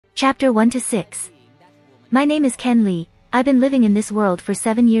Chapter 1 to 6. My name is Ken Lee. I've been living in this world for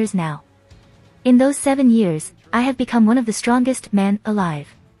 7 years now. In those 7 years, I have become one of the strongest men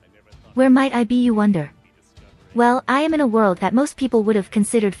alive. Where might I be, you wonder? Well, I am in a world that most people would have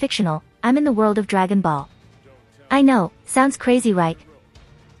considered fictional. I'm in the world of Dragon Ball. I know, sounds crazy, right?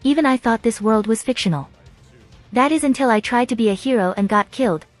 Even I thought this world was fictional. That is until I tried to be a hero and got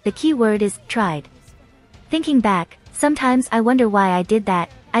killed. The key word is tried. Thinking back, sometimes I wonder why I did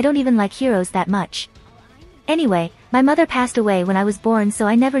that. I don't even like heroes that much. Anyway, my mother passed away when I was born, so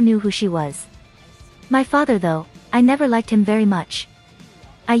I never knew who she was. My father, though, I never liked him very much.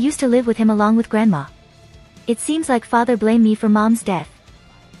 I used to live with him along with grandma. It seems like father blamed me for mom's death.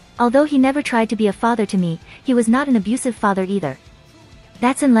 Although he never tried to be a father to me, he was not an abusive father either.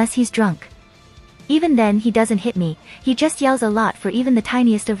 That's unless he's drunk. Even then he doesn't hit me, he just yells a lot for even the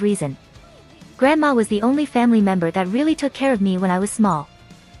tiniest of reason. Grandma was the only family member that really took care of me when I was small.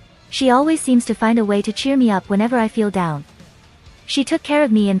 She always seems to find a way to cheer me up whenever I feel down. She took care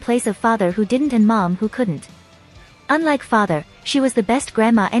of me in place of father who didn't and mom who couldn't. Unlike father, she was the best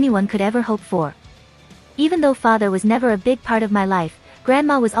grandma anyone could ever hope for. Even though father was never a big part of my life,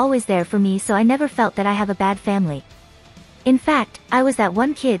 grandma was always there for me, so I never felt that I have a bad family. In fact, I was that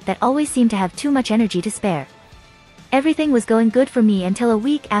one kid that always seemed to have too much energy to spare. Everything was going good for me until a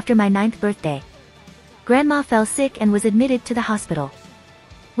week after my 9th birthday. Grandma fell sick and was admitted to the hospital.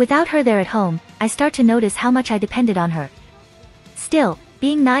 Without her there at home, I start to notice how much I depended on her. Still,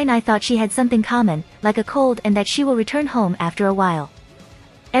 being 9, I thought she had something common, like a cold, and that she will return home after a while.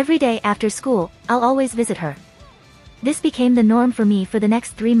 Every day after school, I'll always visit her. This became the norm for me for the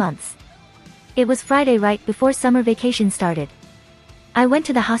next 3 months. It was Friday right before summer vacation started. I went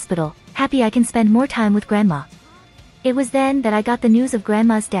to the hospital, happy I can spend more time with grandma. It was then that I got the news of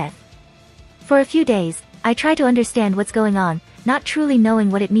grandma's death. For a few days, I tried to understand what's going on, not truly knowing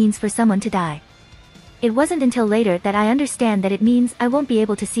what it means for someone to die. It wasn't until later that I understand that it means I won't be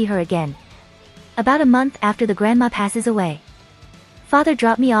able to see her again. About a month after the grandma passes away, father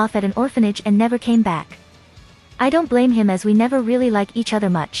dropped me off at an orphanage and never came back. I don't blame him, as we never really liked each other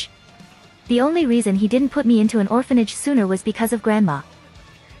much. The only reason he didn't put me into an orphanage sooner was because of grandma.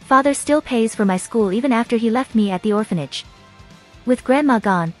 Father still pays for my school even after he left me at the orphanage. With grandma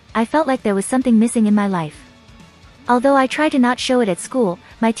gone, I felt like there was something missing in my life. Although I tried to not show it at school,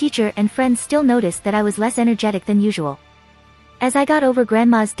 my teacher and friends still noticed that I was less energetic than usual. As I got over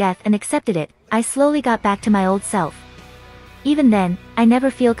grandma's death and accepted it, I slowly got back to my old self. Even then, I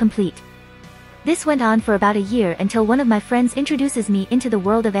never feel complete. This went on for about a year until one of my friends introduces me into the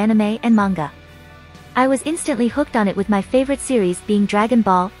world of anime and manga. I was instantly hooked on it, with my favorite series being Dragon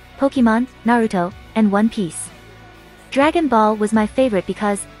Ball, Pokemon, Naruto, and One Piece. Dragon Ball was my favorite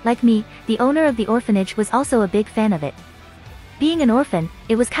because, like me, the owner of the orphanage was also a big fan of it. Being an orphan,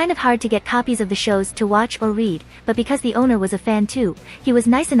 it was kind of hard to get copies of the shows to watch or read, but because the owner was a fan too, he was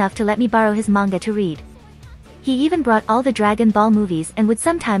nice enough to let me borrow his manga to read. He even brought all the Dragon Ball movies and would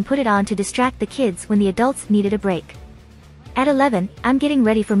sometime put it on to distract the kids when the adults needed a break. At 11, I'm getting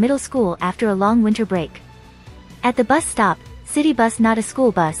ready for middle school after a long winter break. At the bus stop, city bus not a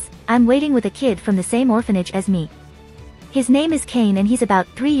school bus, I'm waiting with a kid from the same orphanage as me. His name is Kane and he's about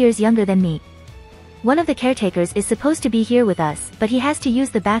 3 years younger than me. One of the caretakers is supposed to be here with us, but he has to use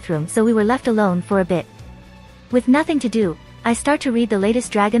the bathroom, so we were left alone for a bit. With nothing to do, I start to read the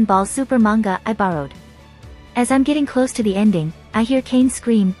latest Dragon Ball Super manga I borrowed. As I'm getting close to the ending, I hear Kane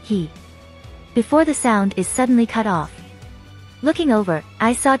scream, "He!" before the sound is suddenly cut off. Looking over,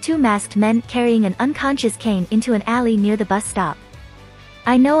 I saw 2 masked men carrying an unconscious Kane into an alley near the bus stop.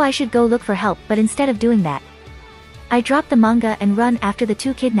 I know I should go look for help, but instead of doing that, I drop the manga and run after the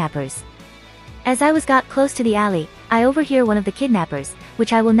 2 kidnappers. As I got close to the alley, I overhear one of the kidnappers,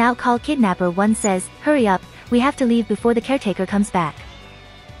 which I will now call Kidnapper 1, says, "Hurry up, we have to leave before the caretaker comes back.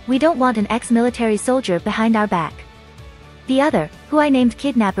 We don't want an ex-military soldier behind our back." The other, who I named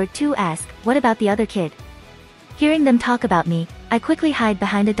Kidnapper 2, asked, "What about the other kid?" Hearing them talk about me, I quickly hide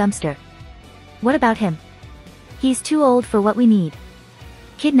behind a dumpster. "What about him?" "He's too old for what we need."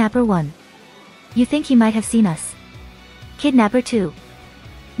 Kidnapper 1. "You think he might have seen us?" Kidnapper 2.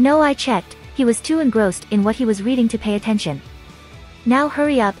 "No, I checked, he was too engrossed in what he was reading to pay attention. Now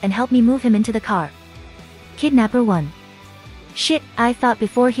hurry up and help me move him into the car." Kidnapper 1. "Shit, I thought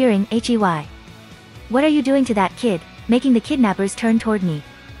before hearing HEY. What are you doing to that kid?" making the kidnappers turn toward me.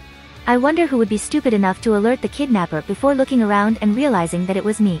 I wonder who would be stupid enough to alert the kidnapper before looking around and realizing that it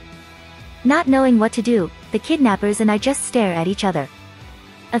was me. Not knowing what to do, the kidnappers and I just stare at each other.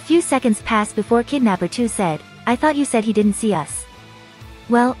 A few seconds pass before Kidnapper 2 said, "I thought you said he didn't see us."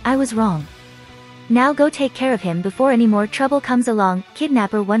 Well, I was wrong. Now go take care of him before any more trouble comes along,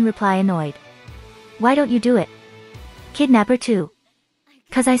 Kidnapper 1 reply annoyed. Why don't you do it? Kidnapper 2.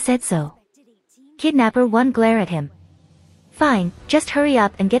 'Cause I said so. Kidnapper 1 glare at him. Fine, just hurry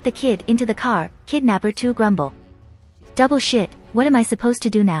up and get the kid into the car, Kidnapper 2 grumble. Double shit, what am I supposed to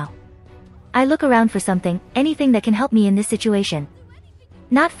do now? I look around for something, anything that can help me in this situation.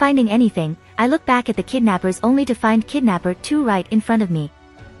 Not finding anything, I look back at the kidnappers only to find Kidnapper 2 right in front of me.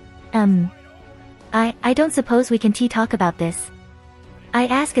 I don't suppose we can talk about this? I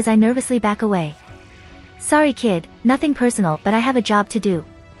ask as I nervously back away. Sorry kid, nothing personal but I have a job to do.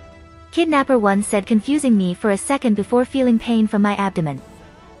 Kidnapper 1 said, confusing me for a second before feeling pain from my abdomen.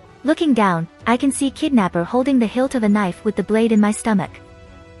 Looking down, I can see Kidnapper holding the hilt of a knife with the blade in my stomach.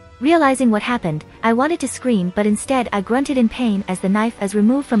 Realizing what happened, I wanted to scream but instead I grunted in pain as the knife is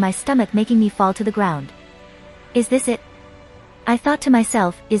removed from my stomach, making me fall to the ground. Is this it? I thought to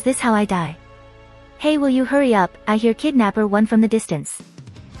myself, is this how I die? Hey, will you hurry up? I hear Kidnapper 1 from the distance.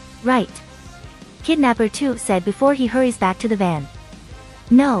 Right. Kidnapper 2 said before he hurries back to the van.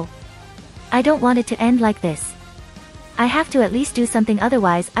 No. I don't want it to end like this. I have to at least do something,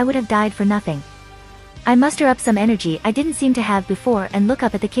 otherwise I would have died for nothing. I muster up some energy I didn't seem to have before and look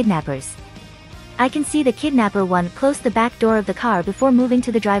up at the kidnappers. I can see the Kidnapper 1 close the back door of the car before moving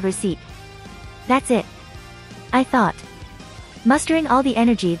to the driver's seat. That's it, I thought. Mustering all the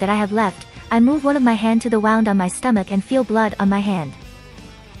energy that I have left, I move one of my hand to the wound on my stomach and feel blood on my hand.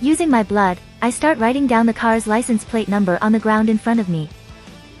 Using my blood, I start writing down the car's license plate number on the ground in front of me.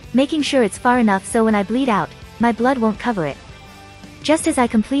 Making sure it's far enough so when I bleed out, my blood won't cover it. Just as I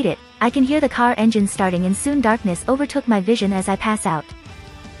complete it, I can hear the car engine starting and soon darkness overtook my vision as I pass out.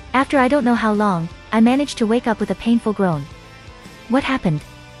 After I don't know how long, I managed to wake up with a painful groan. What happened?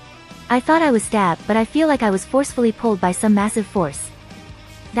 I thought I was stabbed, but I feel like I was forcefully pulled by some massive force.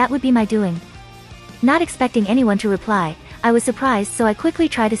 That would be my doing. Not expecting anyone to reply, I was surprised, so I quickly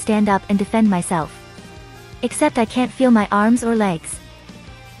try to stand up and defend myself. Except I can't feel my arms or legs.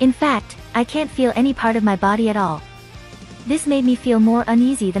 In fact, I can't feel any part of my body at all. This made me feel more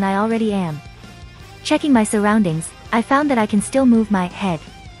uneasy than I already am. Checking my surroundings, I found that I can still move my head.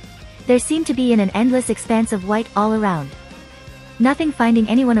 There seemed to be an endless expanse of white all around. Nothing finding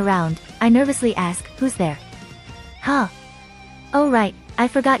anyone around, I nervously ask, who's there? Huh? Oh right, I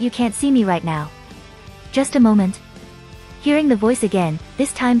forgot you can't see me right now. Just a moment. Hearing the voice again,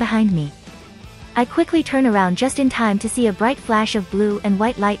 this time behind me. I quickly turn around just in time to see a bright flash of blue and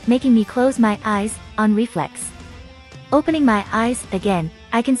white light, making me close my eyes, on reflex. Opening my eyes again,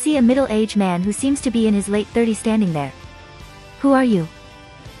 I can see a middle-aged man who seems to be in his late 30s standing there. Who are you?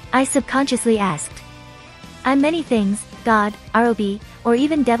 I subconsciously asked. I'm many things, God, ROB, or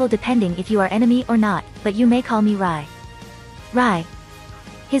even devil, depending if you are enemy or not, but you may call me Rai. Rai.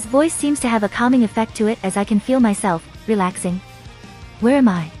 His voice seems to have a calming effect to it as I can feel myself relaxing. Where am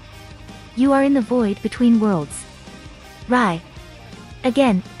I? You are in the void between worlds. Rai.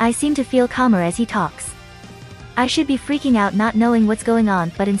 Again, I seem to feel calmer as he talks. I should be freaking out not knowing what's going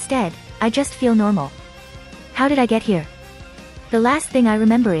on, but instead, I just feel normal. How did I get here? The last thing I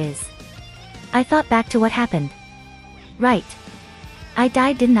remember is... I thought back to what happened. Right. I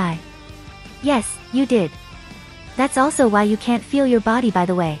died, didn't I? Yes, you did. That's also why you can't feel your body, by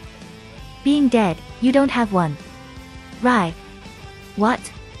the way. Being dead, you don't have one. Rai. What?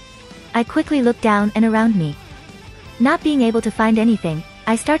 I quickly look down and around me. Not being able to find anything,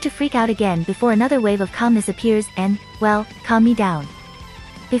 I start to freak out again before another wave of calmness appears and, well, calm me down.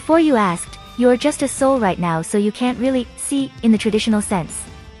 Before you asked, you're just a soul right now, so you can't really see in the traditional sense.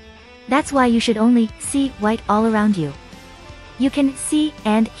 That's why you should only see white all around you. You can see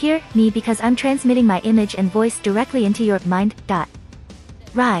and hear me because I'm transmitting my image and voice directly into your mind.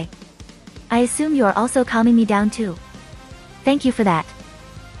 Rai. I assume you are also calming me down too. Thank you for that.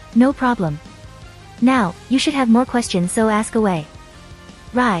 No problem. Now, you should have more questions, so ask away.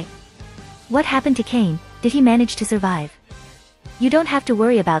 Rai. What happened to Kane? Did he manage to survive? You don't have to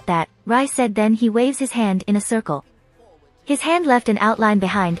worry about that, Rai said, then he waves his hand in a circle. His hand left an outline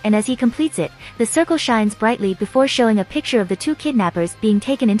behind, and as he completes it, the circle shines brightly before showing a picture of the two kidnappers being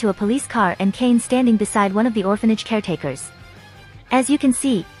taken into a police car and Kane standing beside one of the orphanage caretakers. As you can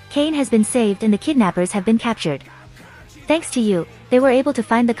see, Kane has been saved and the kidnappers have been captured. Thanks to you, they were able to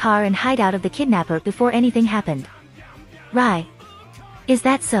find the car and hide out of the kidnapper before anything happened. Rai. Is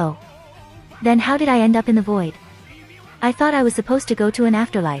that so? Then how did I end up in the void? I thought I was supposed to go to an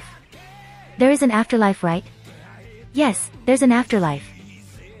afterlife. There is an afterlife, right? Yes, there's an afterlife.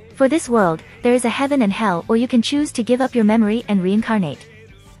 For this world, there is a heaven and hell, or you can choose to give up your memory and reincarnate.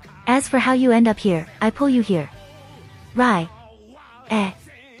 As for how you end up here, I pull you here. Rai.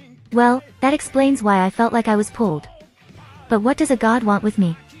 Well, that explains why I felt like I was pulled. But what does a god want with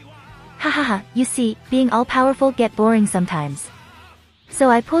me? Hahaha, you see, being all-powerful get boring sometimes. So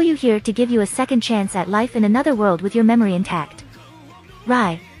I pull you here to give you a second chance at life in another world with your memory intact.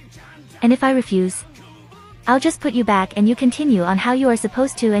 Right. And if I refuse? I'll just put you back and you continue on how you are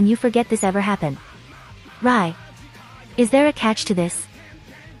supposed to and you forget this ever happened. Right. Is there a catch to this?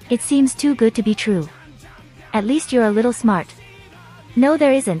 It seems too good to be true. At least you're a little smart. No,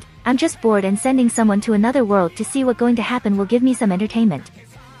 there isn't. I'm just bored and sending someone to another world to see what's going to happen will give me some entertainment.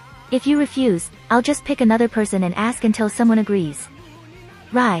 If you refuse, I'll just pick another person and ask until someone agrees.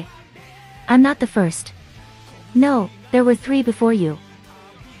 Right. I'm not the first. No, there were 3 before you.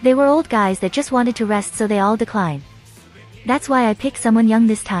 They were old guys that just wanted to rest so they all declined. That's why I picked someone young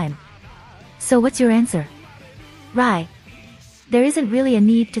this time. So what's your answer? Right. There isn't really a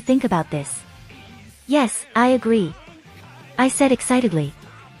need to think about this. Yes, I agree. I said excitedly.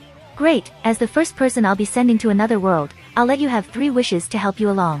 Great, as the first person I'll be sending to another world, I'll let you have 3 wishes to help you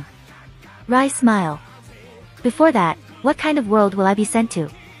along. Rai smile. Before that, what kind of world will I be sent to?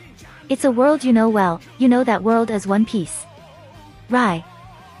 It's a world you know well, you know that world as One Piece. Rai.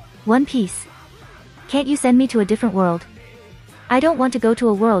 One Piece. Can't you send me to a different world? I don't want to go to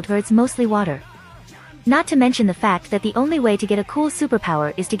a world where it's mostly water. Not to mention the fact that the only way to get a cool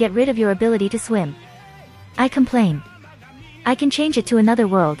superpower is to get rid of your ability to swim. I complain. I can change it to another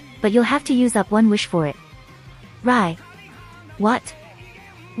world, but you'll have to use up 1 wish for it. Rai. What?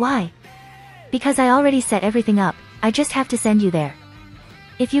 Why? Because I already set everything up, I just have to send you there.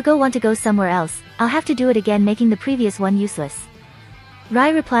 If you want to go somewhere else, I'll have to do it again, making the previous one useless.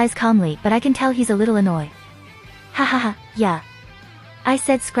 Rai replies calmly, but I can tell he's a little annoyed. Hahaha, yeah. I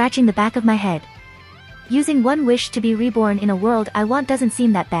said, scratching the back of my head. Using 1 wish to be reborn in a world I want doesn't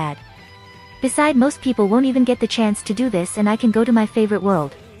seem that bad. Besides, most people won't even get the chance to do this and I can go to my favorite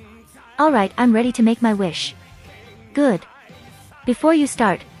world. Alright, I'm ready to make my wish. Good. Before you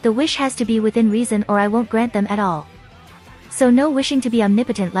start, the wish has to be within reason or I won't grant them at all. So no wishing to be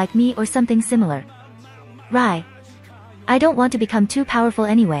omnipotent like me or something similar. Rai. I don't want to become too powerful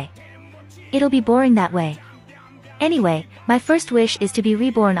anyway. It'll be boring that way. Anyway, my first wish is to be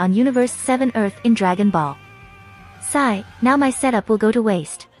reborn on Universe 7 Earth in Dragon Ball. Sigh, now my setup will go to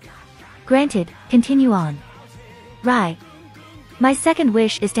waste. Granted, continue on. Rai. My second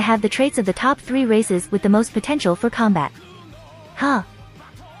wish is to have the traits of the top 3 races with the most potential for combat. Huh.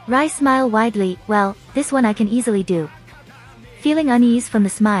 Rai smiled widely. Well, this one I can easily do. Feeling unease from the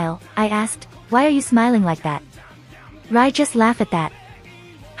smile, I asked, why are you smiling like that? Rai just laughed at that.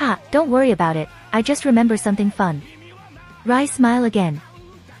 Ha, don't worry about it, I just remember something fun. Rai smiled again.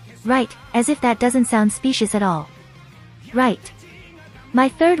 Right, as if that doesn't sound specious at all. Right. My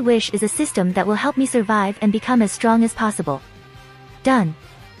third wish is a system that will help me survive and become as strong as possible. Done.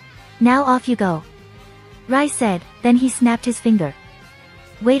 Now off you go. Rai said, then he snapped his finger.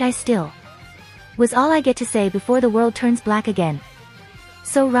 Wait, I still. Was all I get to say before the world turns black again.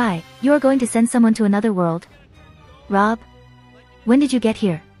 So Rai, you're going to send someone to another world? Rob? When did you get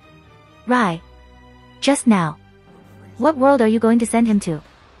here? Rai. Just now. What world are you going to send him to?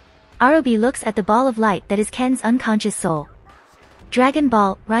 ROB looks at the ball of light that is Ken's unconscious soul. Dragon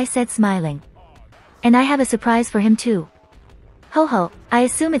Ball, Rai said smiling. And I have a surprise for him too. Ho ho, I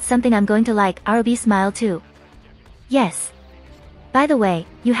assume it's something I'm going to like, ROB smiled too. Yes. By the way,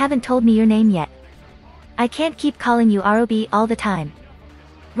 you haven't told me your name yet. I can't keep calling you ROB all the time.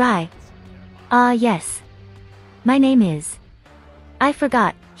 Rai. Yes. My name is... I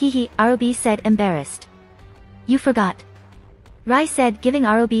forgot, hehe, ROB said embarrassed. You forgot. Rai said, giving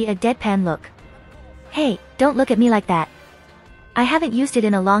ROB a deadpan look. Hey, don't look at me like that. I haven't used it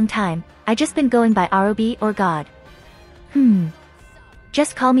in a long time, I just been going by ROB or God.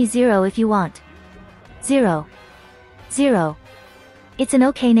 Just call me Zero if you want. Zero. Zero. It's an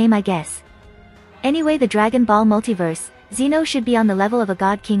okay name, I guess. Anyway, the Dragon Ball multiverse, Zeno should be on the level of a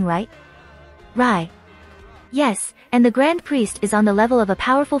god king, right? Rai. Yes, and the Grand Priest is on the level of a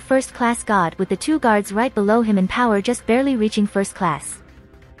powerful first-class god with the 2 guards right below him in power just barely reaching first class.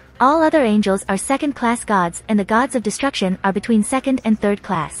 All other angels are second-class gods and the gods of destruction are between second and third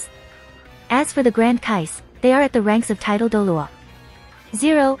class. As for the Grand Kais, they are at the ranks of title Dolua.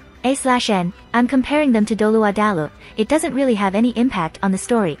 0, A/N, I'm comparing them to Dolua Dalu, it doesn't really have any impact on the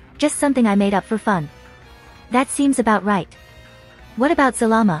story, just something I made up for fun. That seems about right. What about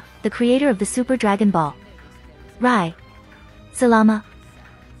Zalama, the creator of the Super Dragon Ball? Rai. Salama.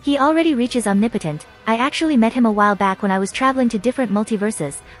 He already reaches Omnipotent, I actually met him a while back when I was traveling to different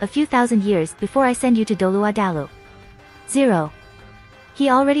multiverses, a few thousand years before I send you to Dolua Dalu. 0. He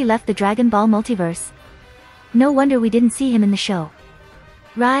already left the Dragon Ball multiverse? No wonder we didn't see him in the show.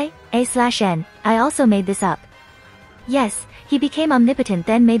 Rai, A/N, I also made this up. Yes, he became omnipotent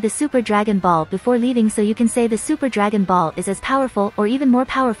then made the Super Dragon Ball before leaving, so you can say the Super Dragon Ball is as powerful or even more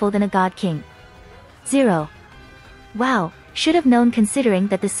powerful than a God King. 0. Wow, should have known considering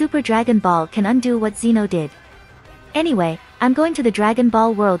that the Super Dragon Ball can undo what Xeno did. Anyway, I'm going to the Dragon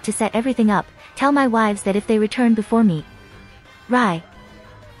Ball world to set everything up, tell my wives that if they return before me. Rai.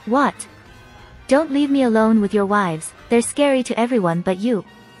 What? Don't leave me alone with your wives, they're scary to everyone but you.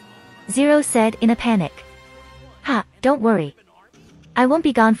 Zero said in a panic. Ha, don't worry. I won't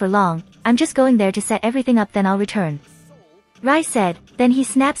be gone for long, I'm just going there to set everything up then I'll return. Rai said, then he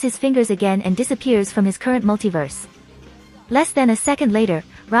snaps his fingers again and disappears from his current multiverse. Less than a second later,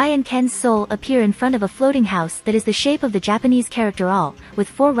 Rai and Ken's soul appear in front of a floating house that is the shape of the Japanese character All, with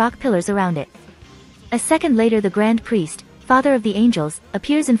 4 rock pillars around it. A second later the Grand Priest, Father of the Angels,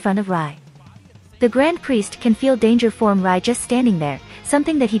 appears in front of Rai. The Grand Priest can feel danger from Rai just standing there,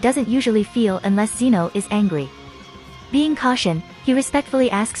 something that he doesn't usually feel unless Xeno is angry. Being cautioned, he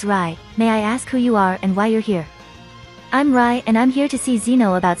respectfully asks Rai, may I ask who you are and why you're here? I'm Rai and I'm here to see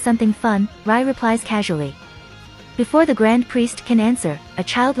Xeno about something fun, Rai replies casually. Before the Grand Priest can answer, a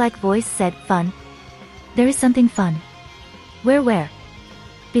childlike voice said, fun? There is something fun. Where?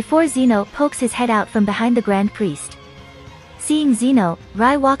 Before Xeno pokes his head out from behind the Grand Priest. Seeing Xeno,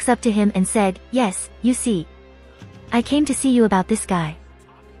 Rai walks up to him and said, yes, you see. I came to see you about this guy.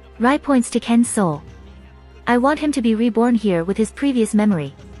 Rai points to Ken's soul. I want him to be reborn here with his previous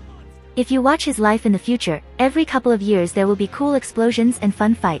memory. If you watch his life in the future, every couple of years there will be cool explosions and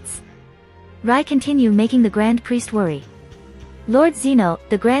fun fights. Rai continue making the Grand Priest worry. Lord Xeno,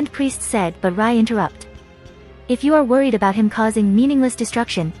 the Grand Priest said, but Rai interrupt. If you are worried about him causing meaningless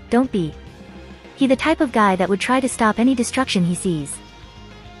destruction, don't be. He the type of guy that would try to stop any destruction he sees.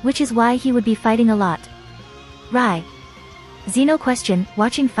 Which is why he would be fighting a lot. Rai. Xeno question,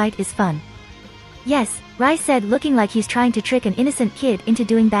 watching fight is fun. Yes, Rai said looking like he's trying to trick an innocent kid into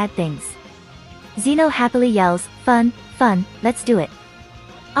doing bad things. Xeno happily yells, fun, let's do it.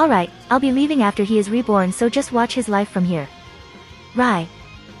 Alright, I'll be leaving after he is reborn so just watch his life from here. Rai.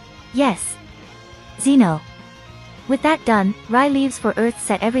 Yes. Xeno. With that done, Rai leaves for Earth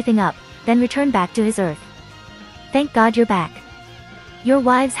set everything up, then return back to his Earth. Thank God you're back. Your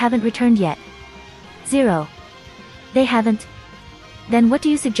wives haven't returned yet. 0. They haven't? Then what do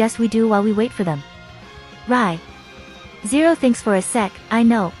you suggest we do while we wait for them? Rai. 0 thinks for a sec, I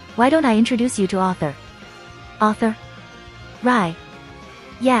know, why don't I introduce you to Author? Author? Rai.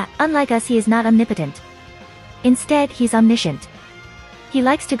 Yeah, unlike us he is not omnipotent. Instead he's omniscient. He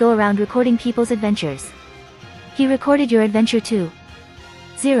likes to go around recording people's adventures. He recorded your adventure too.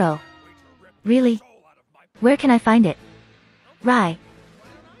 0. Really? Where can I find it? Rai.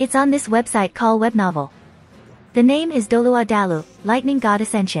 It's on this website called Web Novel. The name is Dolua Dalu, Lightning God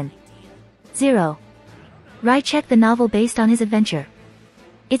Ascension. 0. Rai checked the novel based on his adventure.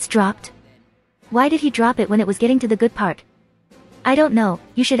 It's dropped. Why did he drop it when it was getting to the good part? I don't know,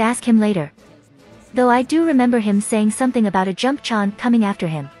 you should ask him later. Though I do remember him saying something about a Jump-chan coming after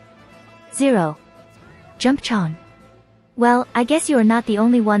him. 0. Jump-chan. Well, I guess you are not the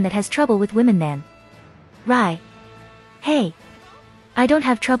only one that has trouble with women then. Rai. Hey. I don't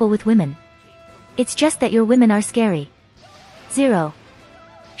have trouble with women. It's just that your women are scary. 0.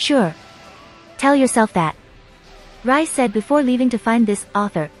 Sure. Tell yourself that. Rai said before leaving to find this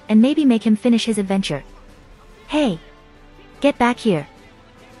author, and maybe make him finish his adventure. Hey. Get back here.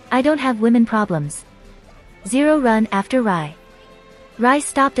 I don't have women problems. 0 run after Rai. Rai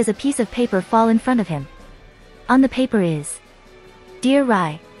stopped as a piece of paper fall in front of him. On the paper is, Dear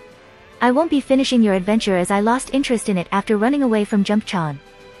Rai. I won't be finishing your adventure as I lost interest in it after running away from Jump-chan.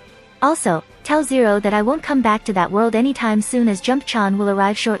 Also, tell 0 that I won't come back to that world anytime soon as Jump-chan will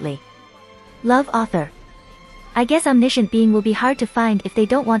arrive shortly. Love Author. I guess omniscient being will be hard to find if they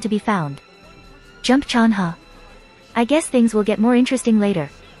don't want to be found. Jump-chan huh? I guess things will get more interesting later.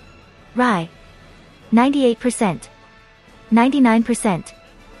 Rai. 98%. 99%.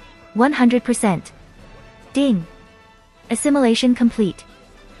 100%. Ding. Assimilation complete.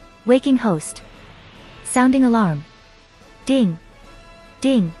 Waking host. Sounding alarm. Ding.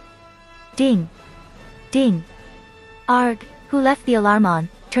 Ding. Ding. Ding. Arg, who left the alarm on,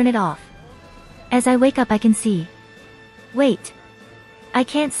 turn it off. As I wake up I can see. Wait. I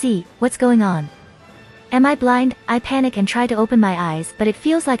can't see, what's going on? Am I blind? I panic and try to open my eyes but it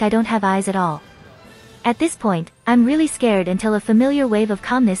feels like I don't have eyes at all. At this point, I'm really scared until a familiar wave of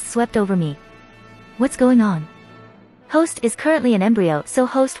calmness swept over me. What's going on? Host is currently an embryo so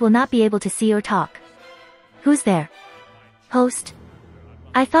host will not be able to see or talk. Who's there? Host?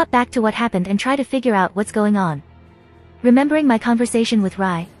 I thought back to what happened and try to figure out what's going on. Remembering my conversation with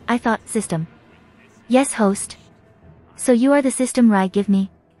Rai, I thought, system. Yes, host. So you are the system Rai give me?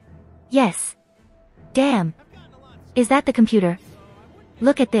 Yes. Damn. Is that the computer?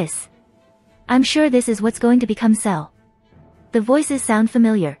 Look at this. I'm sure this is what's going to become Cell. The voices sound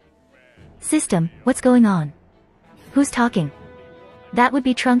familiar. System, what's going on? Who's talking? That would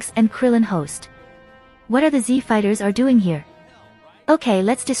be Trunks and Krillin host. What are the Z fighters are doing here? Okay,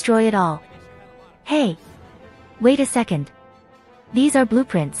 let's destroy it all. Hey. Wait a second. These are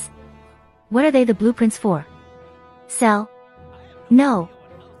blueprints. What are they the blueprints for? Cell? No.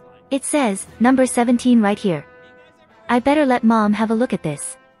 It says, number 17 right here. I better let Mom have a look at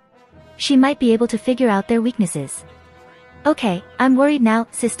this. She might be able to figure out their weaknesses. Okay, I'm worried now,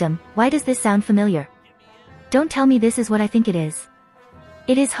 system, why does this sound familiar? Don't tell me this is what I think it is.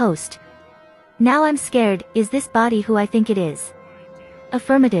 It is host. Now I'm scared, is this body who I think it is?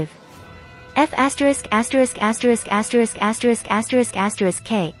 Affirmative. F asterisk asterisk asterisk asterisk asterisk asterisk asterisk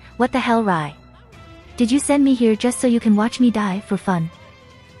K, what the hell Rai? Did you send me here just so you can watch me die for fun?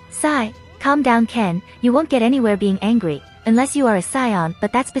 Sigh, calm down Ken, you won't get anywhere being angry, unless you are a scion,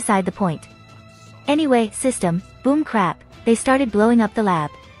 but that's beside the point. Anyway, system, boom crap, they started blowing up the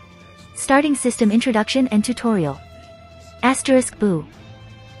lab. Starting system introduction and tutorial. Asterisk boo.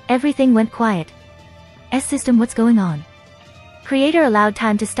 Everything went quiet. System what's going on? Creator allowed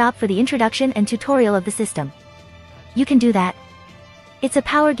time to stop for the introduction and tutorial of the system. You can do that. It's a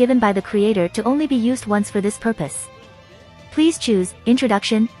power given by the creator to only be used once for this purpose. Please choose,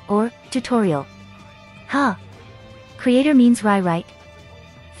 introduction, or, tutorial. Huh. Creator means Rai, right?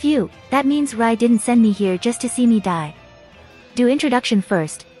 Phew, that means Rai didn't send me here just to see me die. Do introduction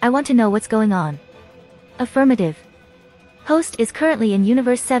first, I want to know what's going on. Affirmative. Host is currently in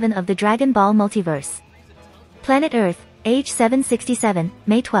Universe 7 of the Dragon Ball Multiverse. Planet Earth, age 767,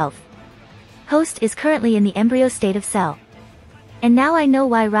 May 12th. Host is currently in the embryo state of Cell. And now I know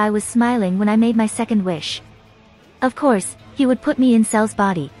why Rai was smiling when I made my second wish. Of course, he would put me in Cell's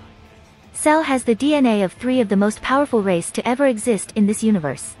body. Cell has the DNA of 3 of the most powerful race to ever exist in this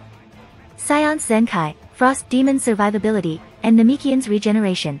universe. Scion's Zenkai, Frost Demon's survivability, and Namekian's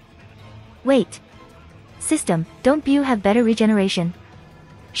regeneration. Wait. System, don't Buu have better regeneration?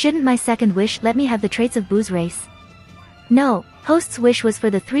 Shouldn't my second wish let me have the traits of Buu's race? No, host's wish was for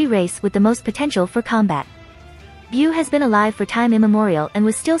the 3 race with the most potential for combat. Buu has been alive for time immemorial and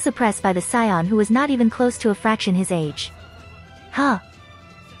was still suppressed by the Scion who was not even close to a fraction his age. Huh.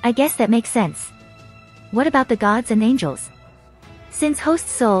 I guess that makes sense. What about the gods and angels? Since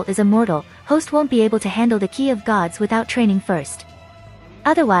host's soul is immortal, host won't be able to handle the key of gods without training first.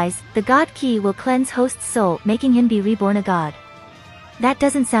 Otherwise, the god key will cleanse host's soul, making him be reborn a god. That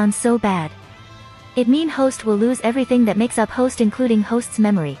doesn't sound so bad. It means host will lose everything that makes up host, including host's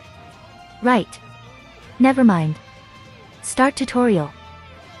memory. Right. Never mind. Start tutorial.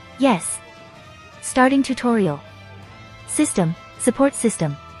 Yes. Starting tutorial. System, support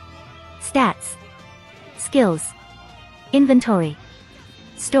system. Stats. Skills. Inventory.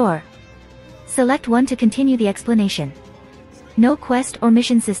 Store. Select one to continue the explanation. No quest or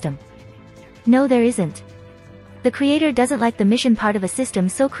mission system. No, there isn't. The creator doesn't like the mission part of a system,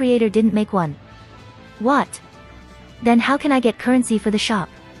 so creator didn't make one. What? Then how can I get currency for the shop?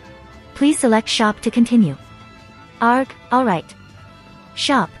 Please select shop to continue. Arg, alright.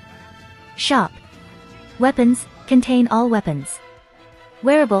 Shop. Shop. Weapons, contain all weapons.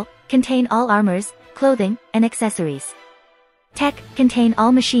 Wearable, contain all armors, clothing, and accessories. Tech, contain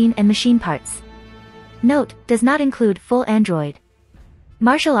all machine and machine parts. Note, does not include full android.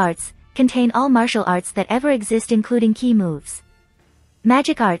 Martial arts, contain all martial arts that ever exist including key moves.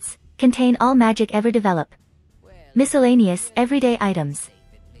 Magic arts, contain all magic ever develop. Miscellaneous, everyday items.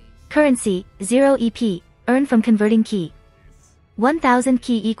 Currency, 0 EP, earn from converting key. 1000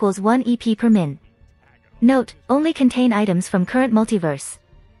 key equals 1 EP per min. Note, only contain items from current multiverse.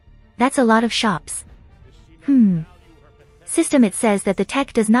 That's a lot of shops. System, it says that the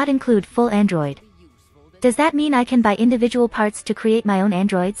tech does not include full android. Does that mean I can buy individual parts to create my own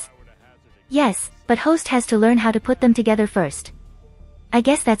androids? Yes, but host has to learn how to put them together first. I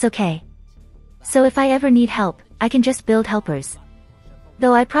guess that's okay. So if I ever need help, I can just build helpers.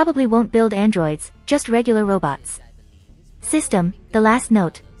 Though I probably won't build androids, just regular robots. System, the last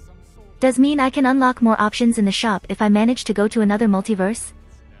note. Does mean I can unlock more options in the shop if I manage to go to another multiverse?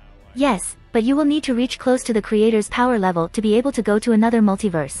 Yes, but you will need to reach close to the creator's power level to be able to go to another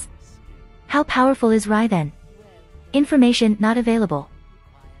multiverse. How powerful is Rai then? Information not available.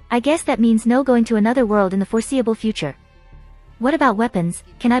 I guess that means no going to another world in the foreseeable future. What about weapons,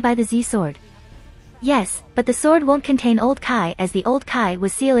 can I buy the Z sword? Yes, but the sword won't contain Old Kai as the Old Kai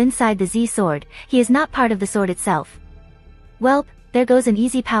was sealed inside the Z sword, he is not part of the sword itself. Welp, there goes an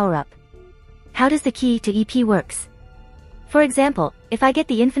easy power-up. How does the key to EP works? For example, if I get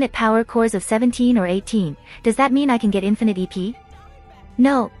the infinite power cores of 17 or 18, does that mean I can get infinite EP?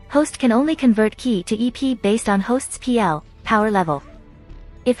 No, host can only convert key to EP based on host's PL, power level.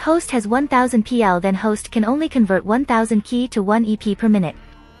 If host has 1000 PL, then host can only convert 1000 key to 1 EP per minute.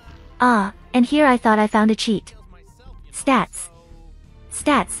 Ah, and here I thought I found a cheat. Stats.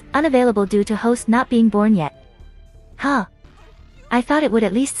 Stats, unavailable due to host not being born yet. Huh. I thought it would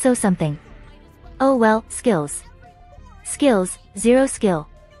at least show something. Oh well, skills. Skills, 0 skill.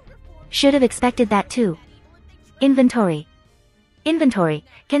 Should have expected that too. Inventory. Inventory,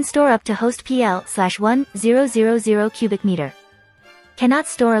 can store up to host PL/1000 cubic meter. Cannot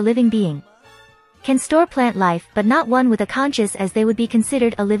store a living being. Can store plant life but not one with a conscious, as they would be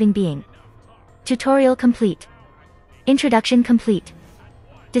considered a living being. Tutorial complete. Introduction complete.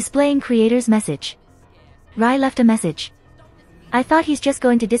 Displaying creator's message. Rai left a message. I thought he's just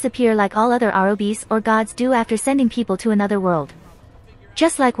going to disappear like all other ROBs or gods do after sending people to another world.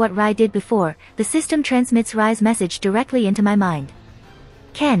 Just like what Rai did before, the system transmits Rai's message directly into my mind.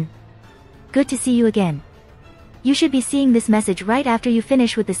 Ken. Good to see you again. You should be seeing this message right after you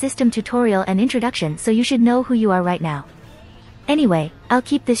finish with the system tutorial and introduction, so you should know who you are right now. Anyway, I'll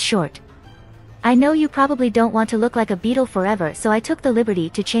keep this short. I know you probably don't want to look like a beetle forever, so I took the liberty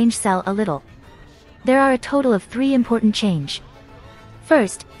to change Cell a little. There are a total of 3 important changes.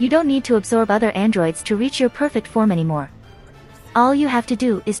 First, you don't need to absorb other androids to reach your perfect form anymore. All you have to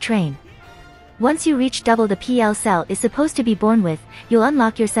do is train. Once you reach double the PL Cell is supposed to be born with, you'll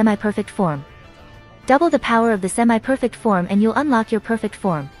unlock your semi-perfect form. Double the power of the semi-perfect form and you'll unlock your perfect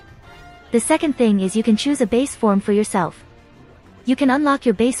form. The second thing is you can choose a base form for yourself. You can unlock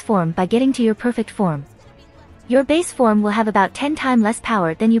your base form by getting to your perfect form. Your base form will have about 10 times less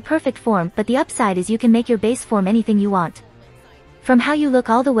power than your perfect form, but the upside is you can make your base form anything you want. From how you look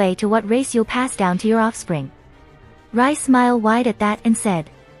all the way to what race you'll pass down to your offspring. Rai smiled wide at that and said,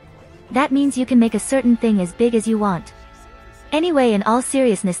 that means you can make a certain thing as big as you want. Anyway, in all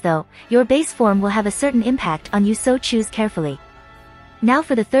seriousness though, your base form will have a certain impact on you, so choose carefully. Now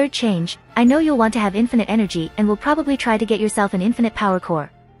for the third change, I know you'll want to have infinite energy and will probably try to get yourself an infinite power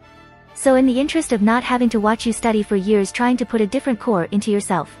core. So in the interest of not having to watch you study for years trying to put a different core into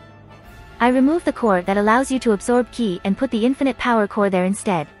yourself, I remove the core that allows you to absorb ki and put the infinite power core there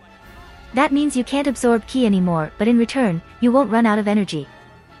instead. That means you can't absorb ki anymore, but in return, you won't run out of energy.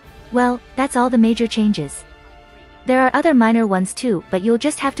 Well, that's all the major changes. There are other minor ones too, but you'll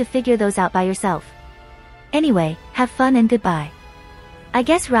just have to figure those out by yourself. Anyway, have fun and goodbye. I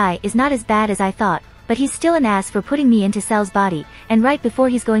guess Rai is not as bad as I thought, but he's still an ass for putting me into Cell's body, and right before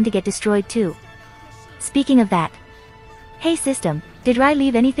he's going to get destroyed too. Speaking of that. Hey system, did Rai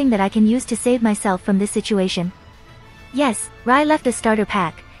leave anything that I can use to save myself from this situation? Yes, Rai left a starter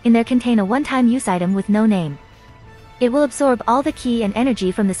pack. In there contain a one-time use item with no name. It will absorb all the ki and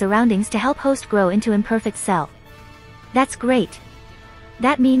energy from the surroundings to help host grow into imperfect cell. That's great.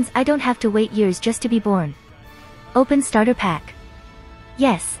 That means I don't have to wait years just to be born. Open starter pack.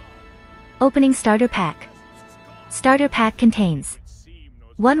 Yes. Opening starter pack. Starter pack contains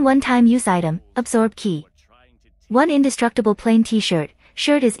 1 one-time use item, absorb ki. 1 indestructible plain t-shirt,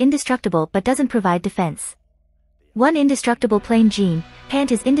 shirt is indestructible but doesn't provide defense. 1 indestructible plain jean,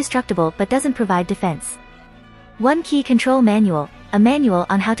 pant is indestructible but doesn't provide defense. 1 key control manual, a manual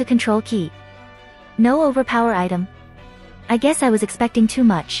on how to control key. No overpower item. I guess I was expecting too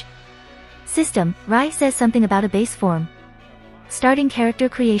much. System, Rai says something about a base form. Starting character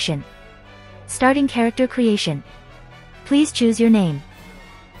creation. Starting character creation. Please choose your name.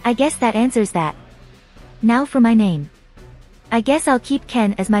 I guess that answers that. Now for my name. I guess I'll keep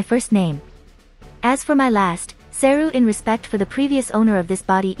Ken as my first name. As for my last, Seru, in respect for the previous owner of this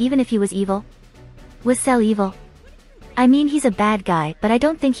body, even if he was evil. Was Cell evil? I mean, he's a bad guy, but I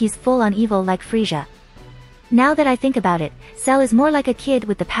don't think he's full on evil like Frisia. Now that I think about it, Cell is more like a kid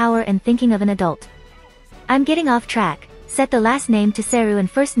with the power and thinking of an adult. I'm getting off track. Set the last name to Seru and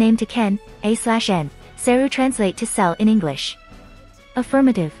first name to Ken, A/N. Seru translate to Cell in English.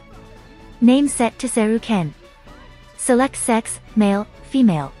 Affirmative. Name set to Seru Ken. Select sex, male,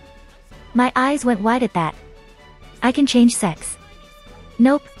 female. My eyes went wide at that. I can change sex.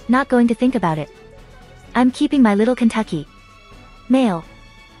 Nope, not going to think about it. I'm keeping my little Kentucky. Male.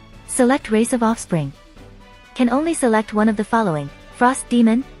 Select race of offspring. Can only select one of the following: Frost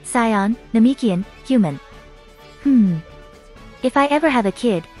Demon, Scion, Namekian, Human. If I ever have a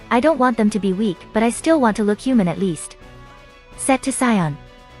kid, I don't want them to be weak, but I still want to look human at least. Set to Scion.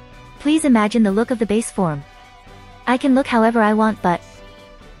 Please imagine the look of the base form. I can look however I want, but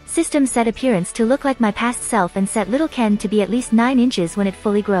System set appearance to look like my past self and set little Ken to be at least 9 inches when it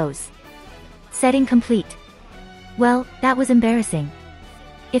fully grows. Setting complete. Well, that was embarrassing.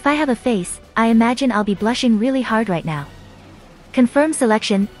 If I have a face, I imagine I'll be blushing really hard right now. Confirm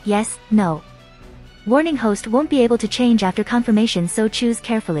selection, yes, no. Warning: host won't be able to change after confirmation, so choose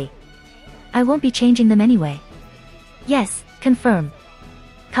carefully. I won't be changing them anyway. Yes, confirm.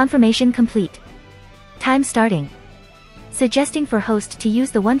 Confirmation complete. Time starting. Suggesting for host to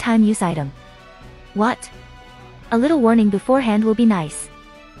use the one-time use item. What? A little warning beforehand will be nice.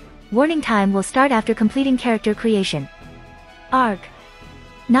 Warning time will start after completing character creation. Arg.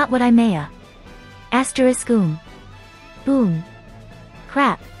 Not what I may. Asterisk Boom.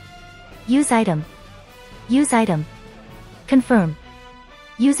 Crap. Use item. Use item. Confirm.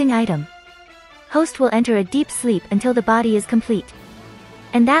 Using item. Host will enter a deep sleep until the body is complete.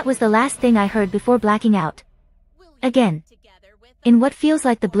 And that was the last thing I heard before blacking out. Again. In what feels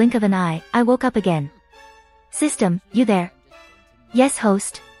like the blink of an eye, I woke up again. System, you there? Yes,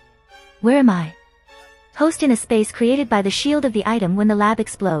 host. Where am I? Host in a space created by the shield of the item when the lab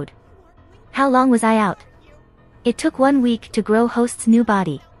explode. How long was I out? It took 1 week to grow host's new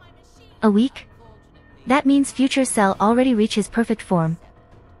body. A week? That means future Cell already reached his perfect form.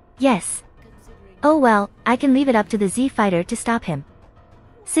 Yes. Oh well, I can leave it up to the Z fighter to stop him.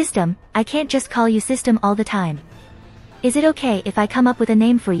 System, I can't just call you System all the time. Is it okay if I come up with a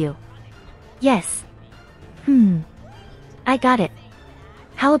name for you? Yes. I got it.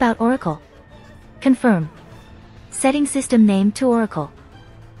 How about Oracle? Confirm. Setting system name to Oracle.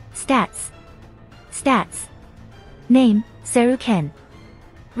 Stats. Name, Seru Ken.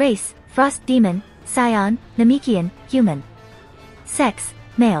 Race, Frost Demon, Scion, Namekian, Human. Sex,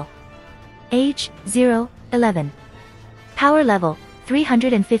 Male. Age, 0, 11. Power level,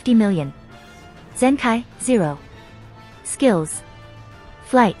 350 million. Zenkai, 0. Skills.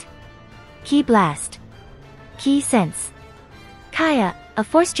 Flight. Ki Blast. Ki Sense. Kaya, a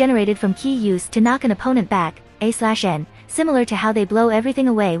force generated from ki use to knock an opponent back, A/N, similar to how they blow everything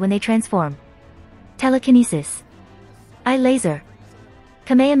away when they transform. Telekinesis. Eye Laser.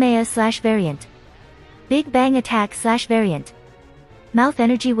 Kamehameha/variant. Big Bang Attack/variant. Mouth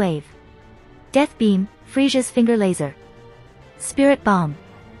Energy Wave. Death Beam, Frisia's Finger Laser. Spirit Bomb.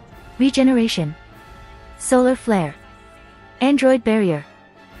 Regeneration. Solar Flare. Android Barrier.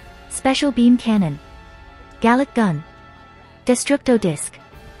 Special Beam Cannon. Gallic Gun. Destructo Disc.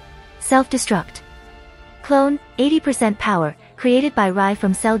 Self-Destruct. Clone, 80% power, created by Rai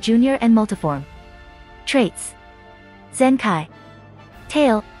from Cell Jr. and Multiform. Traits. Zenkai.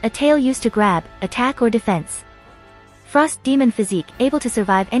 Tail, a tail used to grab, attack or defense. Frost Demon physique, able to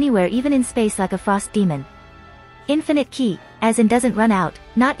survive anywhere even in space like a Frost Demon. Infinite Ki, as in doesn't run out,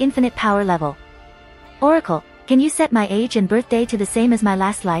 not infinite power level. Oracle, can you set my age and birthday to the same as my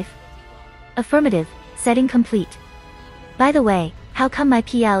last life? Affirmative, setting complete. By the way, how come my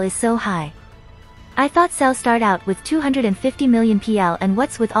PL is so high? I thought Cell start out with 250 million PL, and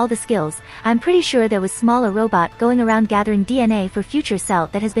what's with all the skills? I'm pretty sure there was smaller robot going around gathering DNA for future Cell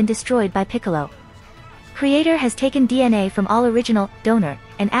that has been destroyed by Piccolo. Creator has taken DNA from all original donor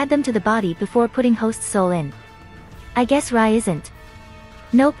and add them to the body before putting host's soul in. I guess Rai isn't.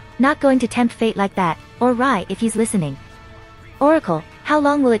 Nope, not going to tempt fate like that, or Rai if he's listening. Oracle, how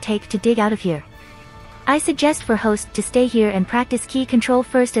long will it take to dig out of here? I suggest for host to stay here and practice ki control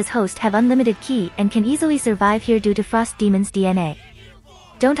first, as host have unlimited ki and can easily survive here due to Frost Demon's DNA.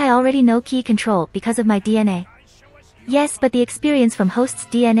 Don't I already know ki control because of my DNA? Yes, but the experience from host's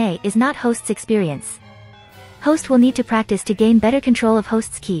DNA is not host's experience. Host will need to practice to gain better control of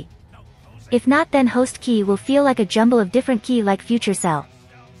host's ki. If not, then host ki will feel like a jumble of different ki like future Cell.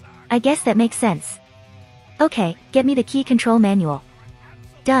 I guess that makes sense. Okay, get me the ki control manual.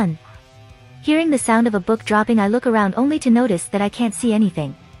 Done. Hearing the sound of a book dropping, I look around only to notice that I can't see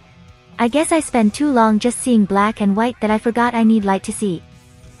anything. I guess I spend too long just seeing black and white that I forgot I need light to see.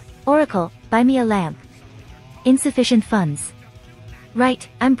 Oracle, buy me a lamp. Insufficient funds. Right,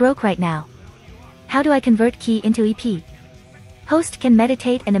 I'm broke right now. How do I convert ki into EP? Host can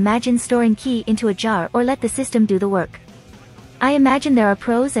meditate and imagine storing ki into a jar or let the system do the work. I imagine there are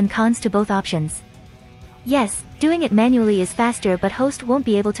pros and cons to both options. Yes, doing it manually is faster, but host won't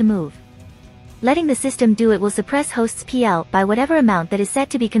be able to move. Letting the system do it will suppress host's PL by whatever amount that is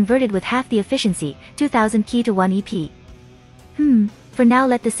set to be converted with half the efficiency, 2000 ki to 1 EP. For now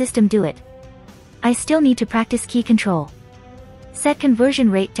let the system do it. I still need to practice ki control. Set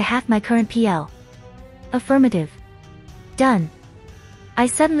conversion rate to half my current PL. Affirmative. Done. I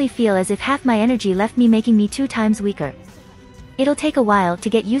suddenly feel as if half my energy left me, making me 2 times weaker. It'll take a while to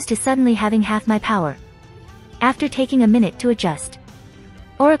get used to suddenly having half my power. After taking a minute to adjust.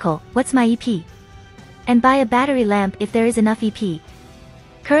 Oracle, what's my EP? And buy a battery lamp if there is enough EP.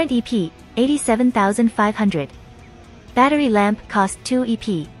 Current EP, 87,500. Battery lamp cost 2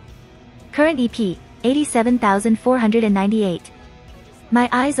 EP. Current EP, 87,498. My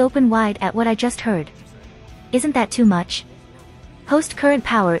eyes open wide at what I just heard. Isn't that too much? Host current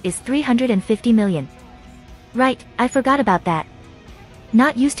power is 350 million. Right, I forgot about that.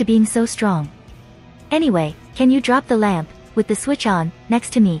 Not used to being so strong. Anyway, can you drop the lamp, with the switch on,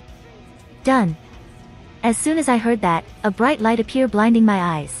 next to me? Done. As soon as I heard that, a bright light appeared blinding my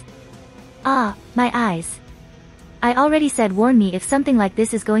eyes. Ah, my eyes. I already said warn me if something like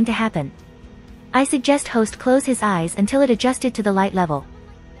this is going to happen. I suggest host close his eyes until it adjusted to the light level.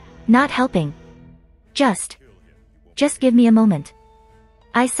 Not helping. Just give me a moment.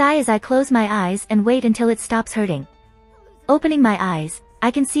 I sigh as I close my eyes and wait until it stops hurting. Opening my eyes,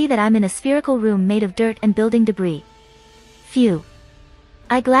 I can see that I'm in a spherical room made of dirt and building debris. Phew.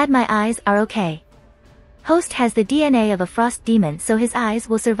 I'm glad my eyes are okay. Host has the DNA of a frost demon, so his eyes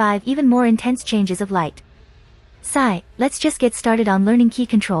will survive even more intense changes of light. Sigh, let's just get started on learning key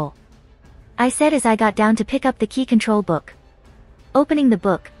control. I said as I got down to pick up the key control book. Opening the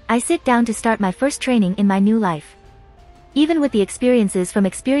book, I sit down to start my first training in my new life. Even with the experiences from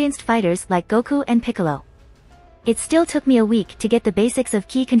experienced fighters like Goku and Piccolo, it still took me a week to get the basics of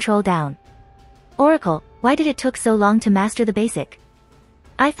key control down. Oracle, why did it took so long to master the basic?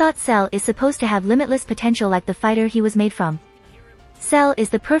 I thought Cell is supposed to have limitless potential like the fighter he was made from. Cell is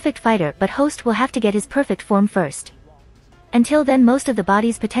the perfect fighter, but Host will have to get his perfect form first. Until then most of the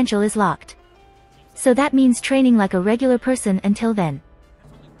body's potential is locked. So that means training like a regular person until then.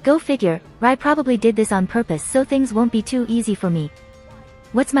 Go figure, Rai probably did this on purpose so things won't be too easy for me.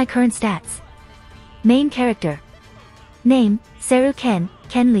 What's my current stats? Main character. Name, Seru Ken,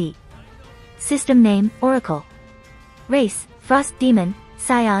 Ken Lee. System name, Oracle. Race, Frost Demon,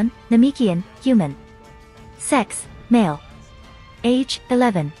 Scion, Namekian, Human. Sex, Male. Age,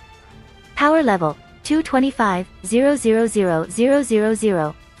 11. Power level,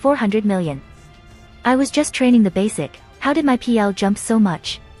 225,000,000, 400 million. I was just training the basic, how did my PL jump so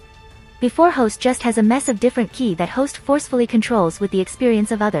much? Before Host just has a mess of different key that Host forcefully controls with the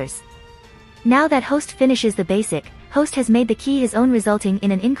experience of others. Now that Host finishes the basic, Host has made the key his own, resulting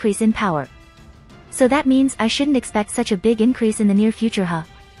in an increase in power. So that means I shouldn't expect such a big increase in the near future, huh?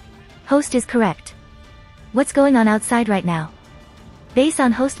 Host is correct. What's going on outside right now? Base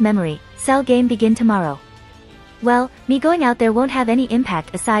on Host memory, Cell game begin tomorrow. Well, me going out there won't have any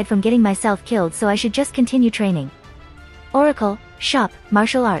impact aside from getting myself killed, so I should just continue training. Oracle, shop,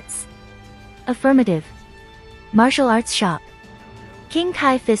 martial arts. Affirmative. Martial arts shop. King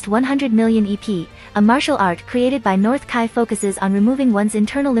Kai Fist 100 million EP, a martial art created by North Kai, focuses on removing one's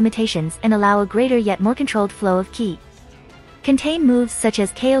internal limitations and allow a greater yet more controlled flow of ki. Contain moves such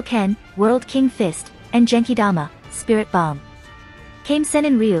as Kaioken, World King Fist, and Genkidama, Spirit Bomb. Kame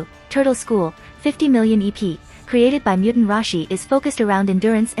Senin Ryu, Turtle School, 50 million EP, created by Mutant Rashi, is focused around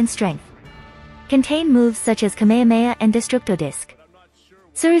endurance and strength. Contain moves such as Kamehameha and Destructo Disc.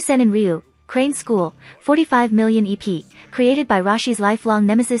 Tsuru Senin Ryu, Crane School, 45 million EP, created by Rashi's lifelong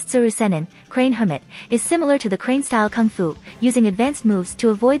nemesis Tsuru Senin, Crane Hermit, is similar to the Crane-style Kung Fu, using advanced moves to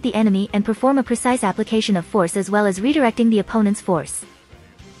avoid the enemy and perform a precise application of force as well as redirecting the opponent's force.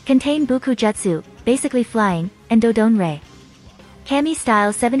 Contain Buku Jutsu, basically flying, and Dodon Ray. Kami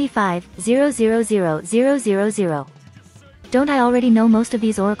Style 75,000,000. Don't I already know most of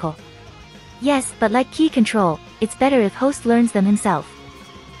these, Oracle? Yes, but like key control, it's better if Host learns them himself.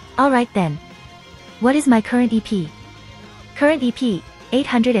 Alright then. What is my current EP? Current EP,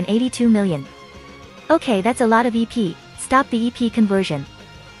 882 million. Okay, that's a lot of EP, stop the EP conversion.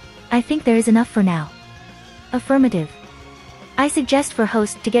 I think there is enough for now. Affirmative. I suggest for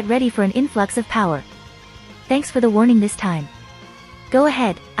Host to get ready for an influx of power. Thanks for the warning this time. Go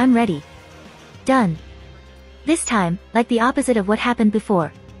ahead, I'm ready. Done. This time, like the opposite of what happened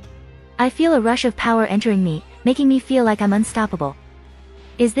before. I feel a rush of power entering me, making me feel like I'm unstoppable.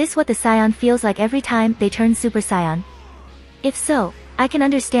 Is this what the Scion feels like every time they turn Super Saiyan? If so, I can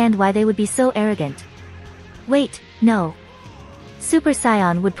understand why they would be so arrogant. Wait, no. Super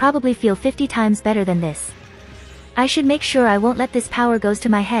Saiyan would probably feel 50 times better than this. I should make sure I won't let this power goes to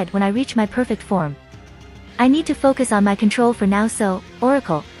my head when I reach my perfect form. I need to focus on my control for now, so,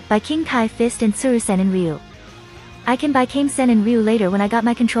 Oracle, buy King Kai Fist and Tsuru Senin Ryu. I can buy Kame Senin Ryu later when I got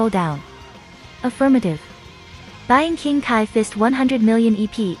my control down. Affirmative. Buying King Kai Fist 100 million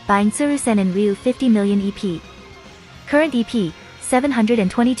EP, buying Tsuru Senin Ryu 50 million EP. Current EP,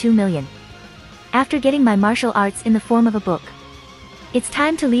 722 million. After getting my martial arts in the form of a book. It's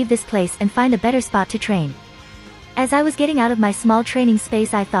time to leave this place and find a better spot to train. As I was getting out of my small training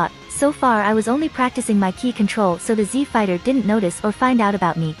space, I thought, so far I was only practicing my ki control so the Z fighter didn't notice or find out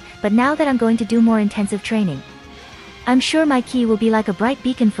about me, but now that I'm going to do more intensive training, I'm sure my ki will be like a bright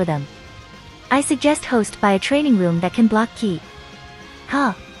beacon for them. I suggest host by a training room that can block ki.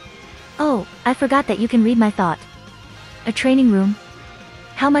 Huh. Oh, I forgot that you can read my thought. A training room?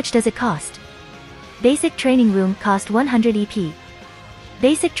 How much does it cost? Basic training room cost 100 EP.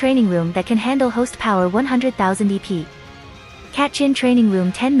 Basic training room that can handle host power 100,000 EP. Catchin training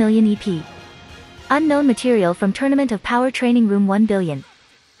room 10 million EP. Unknown material from tournament of power training room 1 billion.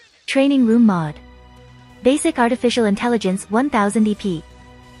 Training room mod. Basic artificial intelligence 1000 EP.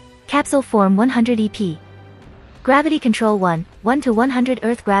 Capsule form 100 EP. Gravity control 1 to 100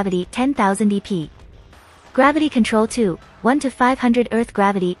 earth gravity 10,000 EP. Gravity control 2, 1 to 500 earth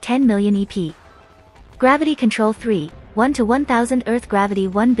gravity 10 million EP. Gravity control 3, 1 to 1000 earth gravity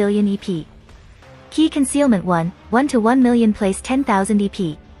 1 billion EP. Key concealment 1 to 1 million place 10,000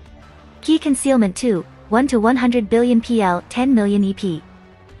 EP. Key concealment 2, 1 to 100 billion PL 10 million EP.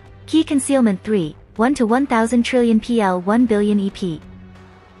 Key concealment 3, 1 to 1000 trillion PL 1 billion EP.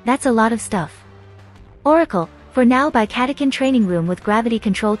 That's a lot of stuff. Oracle, for now buy Catechin training room with gravity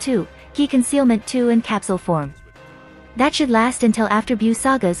control 2, key concealment 2 and capsule form. That should last until after Bu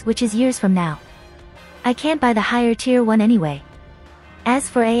sagas, which is years from now. I can't buy the higher tier 1 anyway. As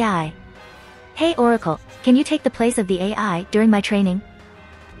for AI. Hey Oracle, can you take the place of the AI during my training?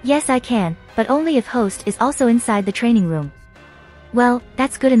 Yes I can, but only if host is also inside the training room. Well,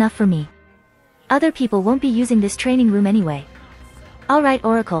 that's good enough for me. Other people won't be using this training room anyway. Alright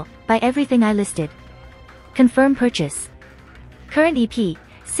Oracle, buy everything I listed. Confirm purchase. Current EP,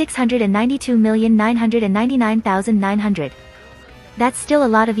 692,999,900. That's still a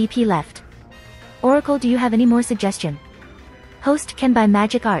lot of EP left. Oracle, do you have any more suggestion? Host can buy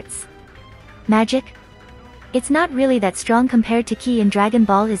magic arts. Magic? It's not really that strong compared to Ki in Dragon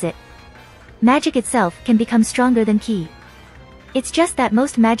Ball, is it? Magic itself can become stronger than Ki. It's just that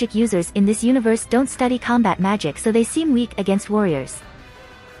most magic users in this universe don't study combat magic, so they seem weak against warriors.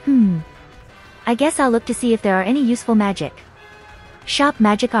 I guess I'll look to see if there are any useful magic. Shop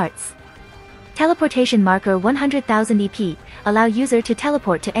magic arts. Teleportation marker 100,000 EP, allow user to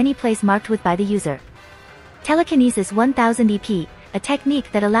teleport to any place marked with by the user. Telekinesis 1000 EP, a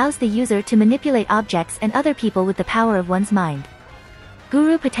technique that allows the user to manipulate objects and other people with the power of one's mind.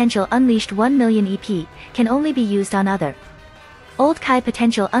 Guru potential unleashed 1 million EP, can only be used on other. Old Kai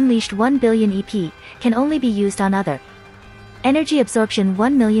potential unleashed 1 billion EP, can only be used on other. Energy absorption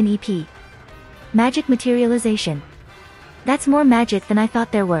 1 million EP. Magic materialization. That's more magic than I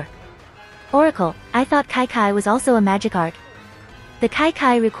thought there were. Oracle, I thought Kai Kai was also a magic art. The Kai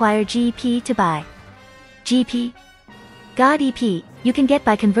Kai require GP to buy. GP? God EP, you can get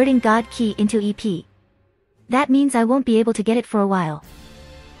by converting God Ki into EP. That means I won't be able to get it for a while.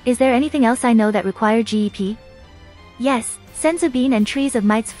 Is there anything else I know that require GEP? Yes, Senzu bean and trees of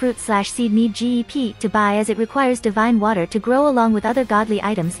might's fruit/seed need GEP to buy, as it requires divine water to grow along with other godly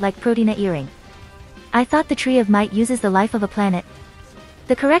items like Proteina earring. I thought the tree of might uses the life of a planet.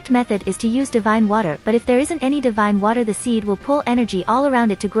 The correct method is to use divine water, but if there isn't any divine water, the seed will pull energy all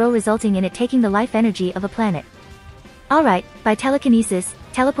around it to grow, resulting in it taking the life energy of a planet. Alright, by telekinesis,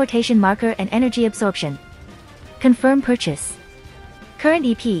 teleportation marker and energy absorption. Confirm purchase. Current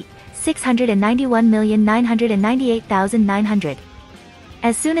EP, 691,998,900.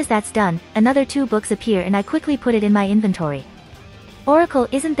 As soon as that's done, another 2 books appear and I quickly put it in my inventory. Oracle,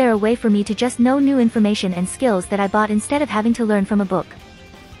 isn't there a way for me to just know new information and skills that I bought instead of having to learn from a book?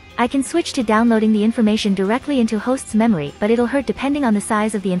 I can switch to downloading the information directly into host's memory, but it'll hurt depending on the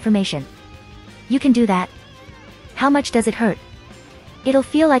size of the information. You can do that. How much does it hurt? It'll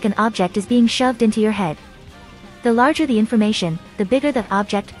feel like an object is being shoved into your head. The larger the information, the bigger the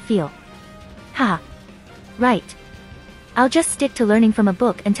object feel. Haha. Right. I'll just stick to learning from a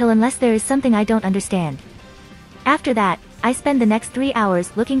book unless there is something I don't understand. After that, I spend the next 3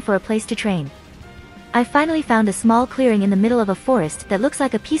 hours looking for a place to train. I finally found a small clearing in the middle of a forest that looks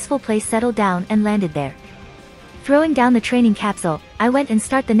like a peaceful place, settled down and landed there. Throwing down the training capsule, I went and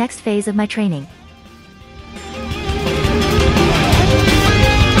start the next phase of my training.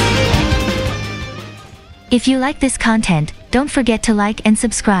 If you like this content, don't forget to like and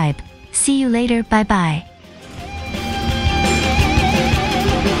subscribe. See you later, bye bye.